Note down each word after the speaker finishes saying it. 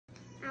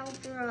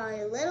I'll draw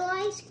a little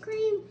ice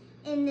cream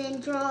and then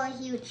draw a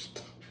huge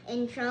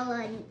and draw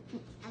a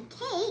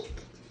cake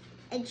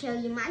and show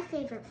you my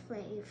favorite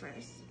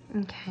flavors.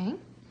 Okay.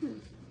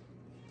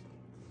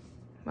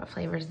 What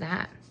flavor is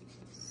that?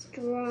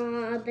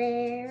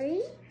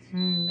 Strawberry.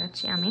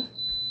 That's yummy.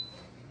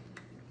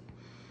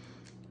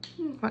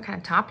 What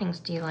kind of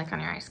toppings do you like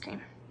on your ice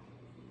cream?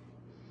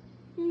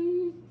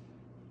 I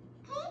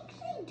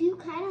actually do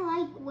kind of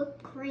like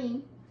whipped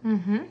cream.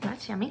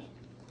 That's yummy.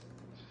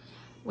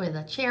 With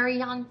a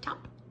cherry on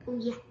top. Oh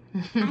yeah,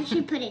 I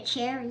should put a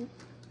cherry.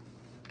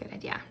 Good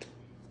idea.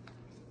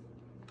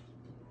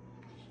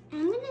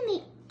 I'm gonna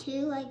make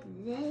two like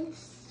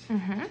this.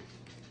 And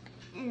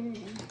then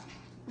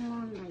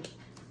one like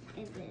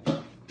a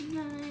bit.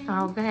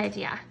 Oh, good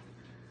idea.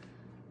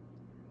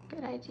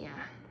 Good idea.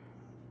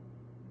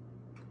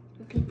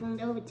 People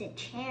know it's a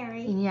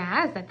cherry.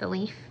 Yeah, is that the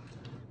leaf?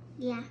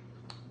 Yeah.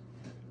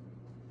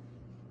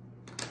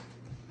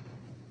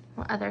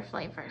 What other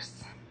flavors?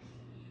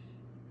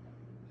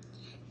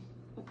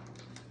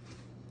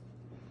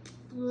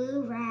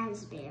 Blue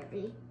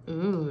raspberry.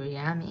 Ooh,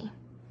 yummy.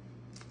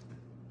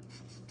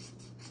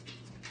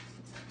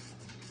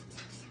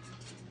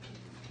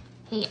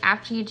 Hey,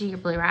 after you do your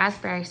blue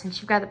raspberry,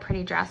 since you've got the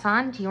pretty dress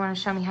on, do you want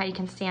to show me how you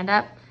can stand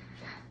up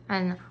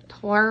and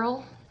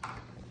twirl?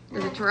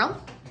 Is it twirl?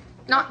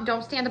 No,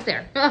 don't stand up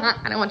there.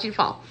 I don't want you to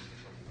fall.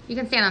 You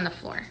can stand on the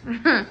floor.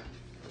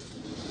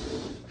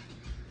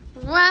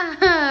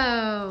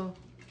 Whoa!